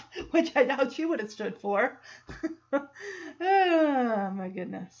prenup, which I doubt she would have stood for. Oh, my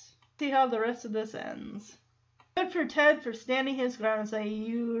goodness. See how the rest of this ends. Good for Ted for standing his ground and saying,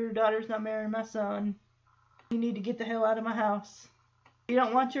 your daughter's not marrying my son. You need to get the hell out of my house. We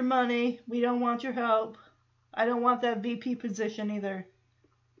don't want your money. We don't want your help. I don't want that VP position either.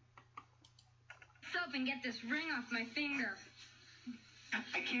 Up and get this ring off my finger.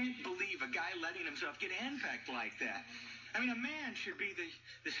 I can't believe a guy letting himself get henpecked like that. I mean, a man should be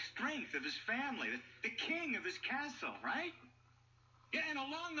the strength of his family, the king of his castle, right? Yeah, and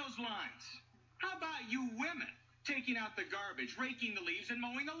along those lines, how about you women taking out the garbage, raking the leaves, and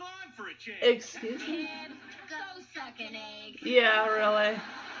mowing the lawn for a change? Excuse me? Kid, go suck an egg. Yeah, really.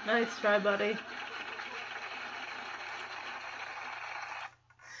 Nice try, buddy.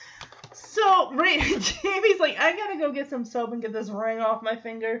 So, Jamie's like, I gotta go get some soap and get this ring off my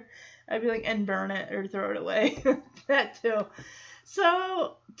finger. I'd be like, and burn it or throw it away. That too.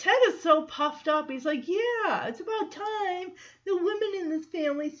 So, Ted is so puffed up. He's like, yeah, it's about time the women in this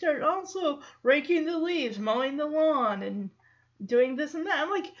family start also raking the leaves, mowing the lawn, and doing this and that. I'm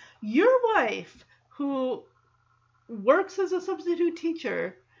like, your wife, who works as a substitute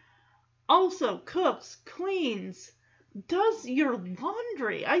teacher, also cooks, cleans, does your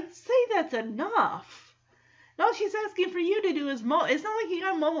laundry. I'd say that's enough. All she's asking for you to do is mow. It's not like you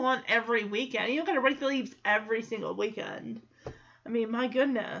gotta mow the lawn every weekend. You don't gotta rake the leaves every single weekend. I mean, my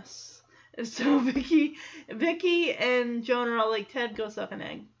goodness. And so Vicki and Joan are all like, Ted, go suck an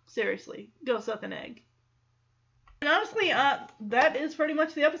egg. Seriously, go suck an egg. And honestly, that is pretty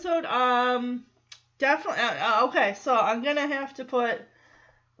much the episode. Definitely. Okay, so I'm gonna have to put.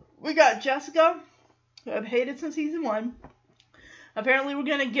 We got Jessica, who I've hated since season 1. Apparently we're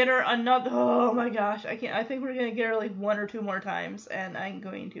gonna get her another. Oh my gosh, I can't. I think we're gonna get her like 1 or 2 more times, and I'm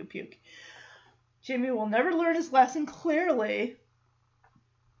going to puke. Jamie will never learn his lesson clearly,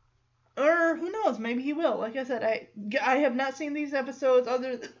 or who knows? Maybe he will. Like I said, I have not seen these episodes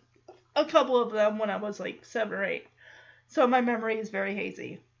other than a couple of them when I was like 7 or 8, so my memory is very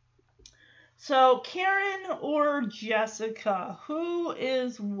hazy. So Karen or Jessica, who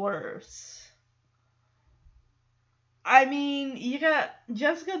is worse? I mean, you got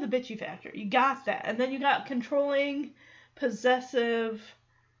Jessica the bitchy factor. You got that. And then you got controlling, possessive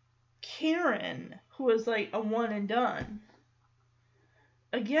Karen, who is like a one and done.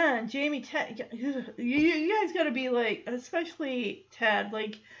 Again, Jamie, Ted, you guys gotta be like, especially Ted,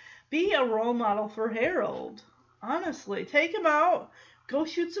 like, be a role model for Harold. Honestly, take him out, go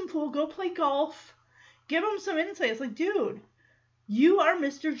shoot some pool, go play golf, give him some insight. It's like, dude, you are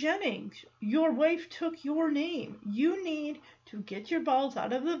Mr. Jennings. Your wife took your name. You need to get your balls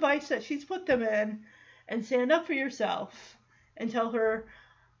out of the vice that she's put them in and stand up for yourself and tell her,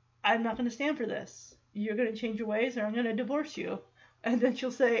 I'm not going to stand for this. You're going to change your ways or I'm going to divorce you. And then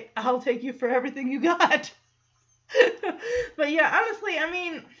she'll say, I'll take you for everything you got. But yeah, honestly, I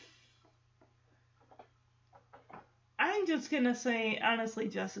mean, I'm just going to say, honestly,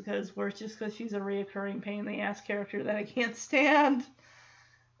 Jessica is worse just because she's a reoccurring pain in the ass character that I can't stand.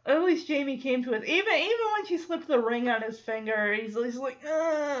 At least Jamie came to it. Even when she slipped the ring on his finger, he's like,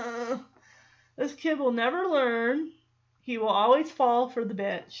 this kid will never learn. He will always fall for the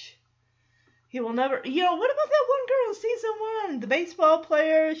bitch. He will never, what about that one girl in season 1? The baseball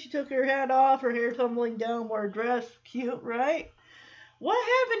player, she took her hat off, her hair tumbling down, wore a dress, cute, right? What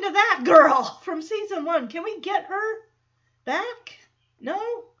happened to that girl from season 1? Can we get her back? No?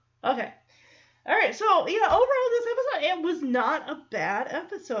 Okay. Alright, so, overall this episode, it was not a bad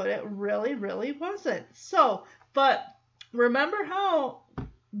episode. It really, really wasn't. So, but remember how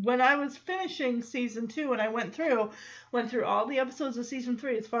when I was finishing season 2 and I went through all the episodes of season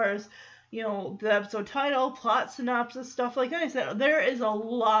 3 as far as, the episode title, plot synopsis, stuff like that. I said there is a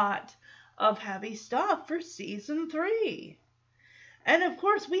lot of heavy stuff for season 3. And of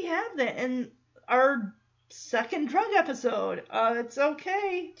course we have that in our second drug episode. It's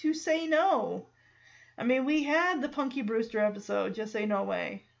okay to say no. I mean, we had the Punky Brewster episode, Just Say No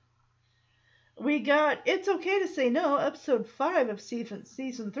Way. We got It's Okay to Say No, episode 5 of season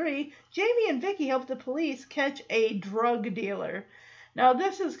 3. Jamie and Vicki help the police catch a drug dealer. Now,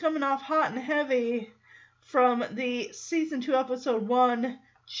 this is coming off hot and heavy from the season 2, episode 1,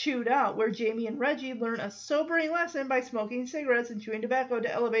 Chewed Out, where Jamie and Reggie learn a sobering lesson by smoking cigarettes and chewing tobacco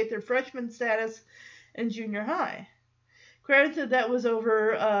to elevate their freshman status in junior high. Granted, that was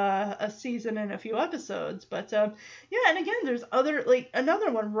over a season and a few episodes, but yeah, and again, there's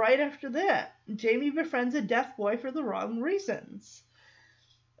another one right after that. Jamie befriends a deaf boy for the wrong reasons,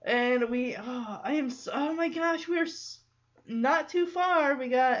 and oh my gosh, we're not too far. We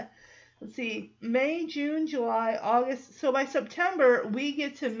got, let's see, May, June, July, August. So by September, we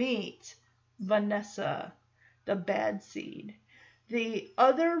get to meet Vanessa, the bad seed, the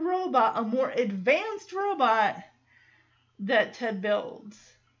other robot, a more advanced robot that Ted builds.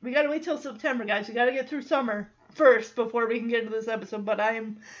 We gotta wait till September, guys. We gotta get through summer first before we can get into this episode. But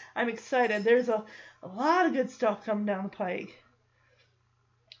I'm excited. There's a lot of good stuff coming down the pike.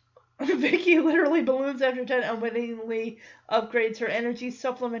 Vicki literally balloons after Ted unwittingly upgrades her energy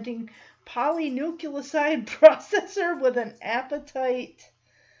supplementing polynucleoside processor with an appetite,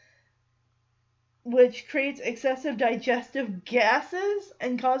 which creates excessive digestive gases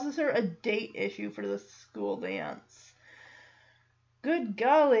and causes her a date issue for the school dance. Good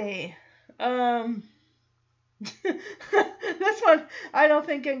golly. This one I don't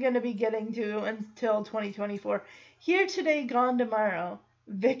think I'm going to be getting to until 2024. Here today, gone tomorrow.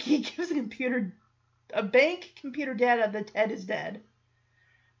 Vicki gives a bank computer data that Ted is dead.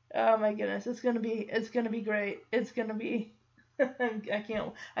 Oh my goodness, it's gonna be great. It's gonna be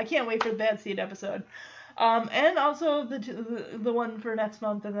I can't wait for the Bad Seed episode. And also the one for next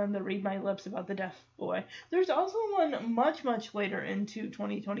month, and then the Read My Lips about the deaf boy. There's also one much later into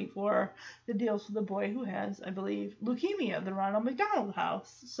 2024 that deals with the boy who has, I believe, leukemia, the Ronald McDonald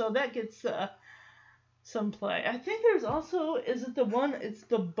House. So that gets some play. I think there's also, it's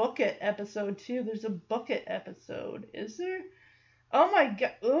the Book It episode too. There's a Book It episode. Is there? Oh my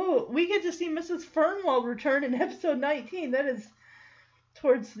god. Oh, we get to see Mrs. Fernwell return in episode 19. That is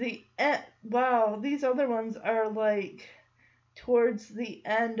towards the end. Wow, these other ones are like towards the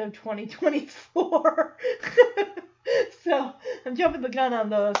end of 2024. So I'm jumping the gun on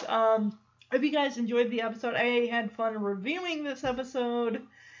those. If you guys enjoyed the episode, I had fun reviewing this episode.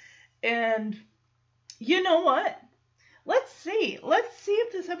 And you know what? Let's see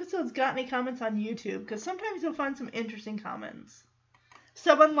if this episode's got any comments on YouTube, because sometimes you'll find some interesting comments.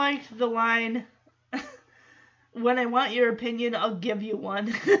 Someone liked the line, "When I want your opinion, I'll give you one."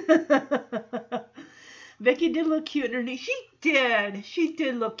 Vicki did look cute in her new... She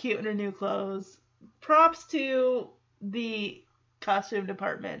did look cute in her new clothes. Props to the costume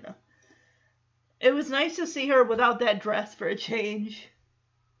department. It was nice to see her without that dress for a change.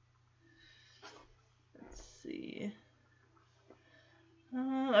 Let's see.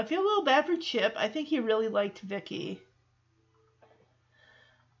 I feel a little bad for Chip. I think he really liked Vicki.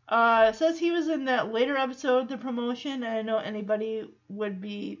 It says he was in that later episode, the promotion, and I know anybody would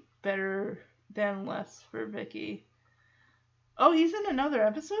be better than less for Vicki. Oh, he's in another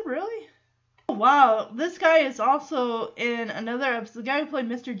episode? Really? Oh, wow. This guy is also in another episode. The guy who played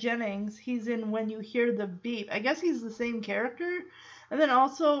Mr. Jennings, he's in When You Hear the Beep. I guess he's the same character. And then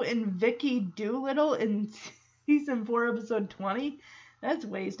also in Vicki Doolittle in season 4, episode 20. That's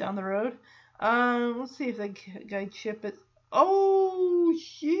ways down the road. Let's see if that guy Chip is... Oh,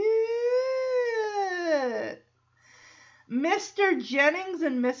 shit! Mr. Jennings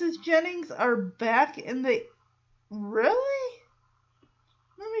and Mrs. Jennings are back in the... Really?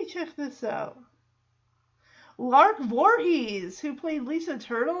 Let me check this out. Lark Voorhees, who played Lisa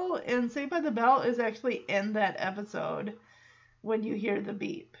Turtle in Saved by the Bell, is actually in that episode When You Hear the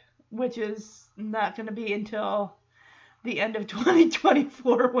Beep, which is not going to be until the end of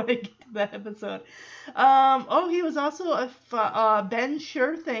 2024 when I get to that episode. He was also a Ben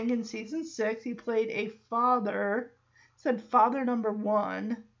Sure thing in season 6. He played a father. Said father number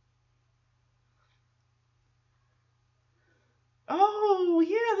 1. Oh,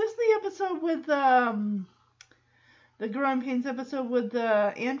 yeah, this is the episode with, the Growing Pains episode with,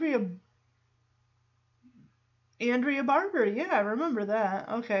 Andrea Barber. Yeah, I remember that.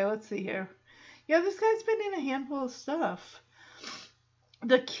 Okay, let's see here. Yeah, this guy's been in a handful of stuff.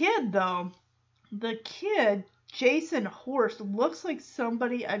 The kid, Jason Horst, looks like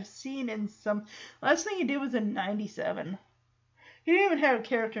somebody I've seen in some... Last thing he did was in 97. He didn't even have a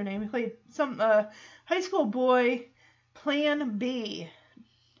character name. He played some high school boy, Plan B.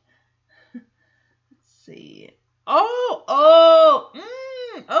 Let's see.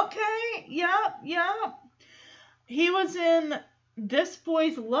 Okay. Yeah. He was in This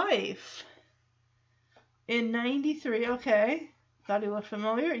Boy's Life in 93. Okay. Thought he looked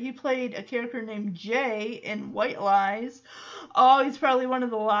familiar. He played a character named Jay in White Lies. Oh, he's probably one of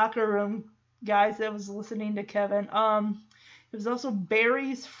the locker room guys that was listening to Kevin. He was also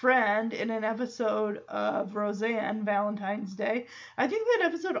Barry's friend in an episode of Roseanne, Valentine's Day. I think that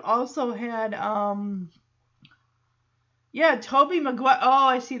episode also had, Toby Maguire. Oh,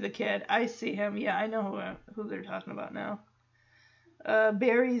 I see the kid. I see him. Yeah, I know who they're talking about now.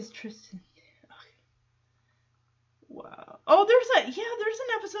 Barry's Tristan. Okay. Wow. Oh, there's an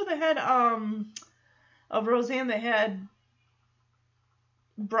episode that had, of Roseanne that had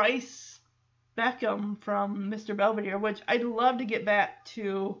Bryce Beckham from Mr. Belvedere, which I'd love to get back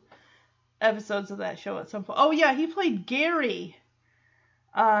to episodes of that show at some point. Oh yeah, he played Gary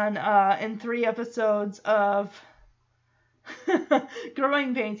on in 3 episodes of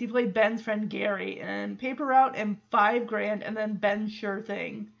Growing Pains. He played Ben's friend Gary, and Paper Route and 5 Grand, and then Ben Sure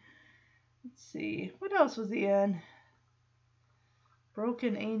Thing. Let's see, what else was he in?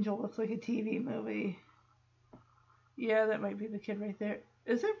 Broken Angel looks like a TV movie. Yeah, that might be the kid right there.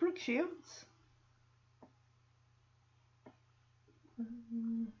 Is that Brooke Shields?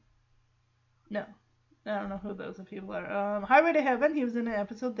 No. I don't know who those people are. Highway to Heaven, he was in an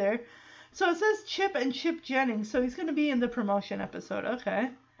episode there. So it says Chip and Chip Jennings, so he's going to be in the promotion episode. Okay.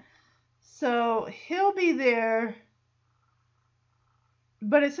 So he'll be there.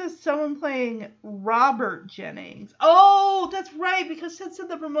 But it says someone playing Robert Jennings. Oh, that's right, because since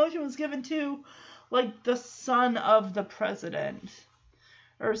the promotion was given to, like, the son of the president.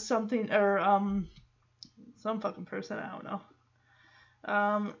 Or something, or, some fucking person, I don't know.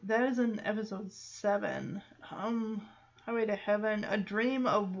 That is in episode 7. Highway to Heaven, A Dream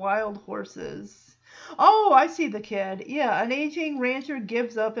of Wild Horses. Oh, I see the kid. Yeah, an aging rancher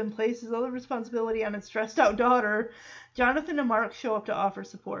gives up and places all the responsibility on his stressed out daughter. Jonathan and Mark show up to offer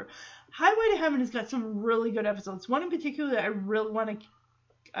support. Highway to Heaven has got some really good episodes. One in particular that I really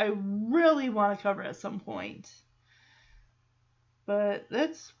want to cover at some point. But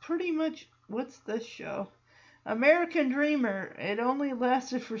that's pretty much, what's this show? American Dreamer. It only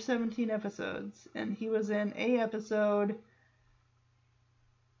lasted for 17 episodes. And he was in a episode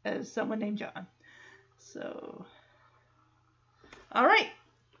as someone named John. So, alright.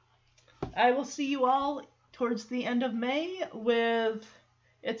 I will see you all towards the end of May with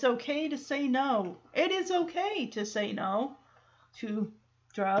It's Okay to Say No. It is okay to say no to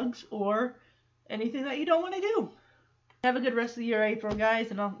drugs or anything that you don't want to do. Have a good rest of the year, April,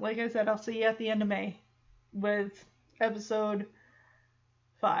 guys. And like I said, I'll see you at the end of May with episode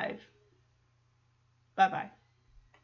 5. Bye-bye.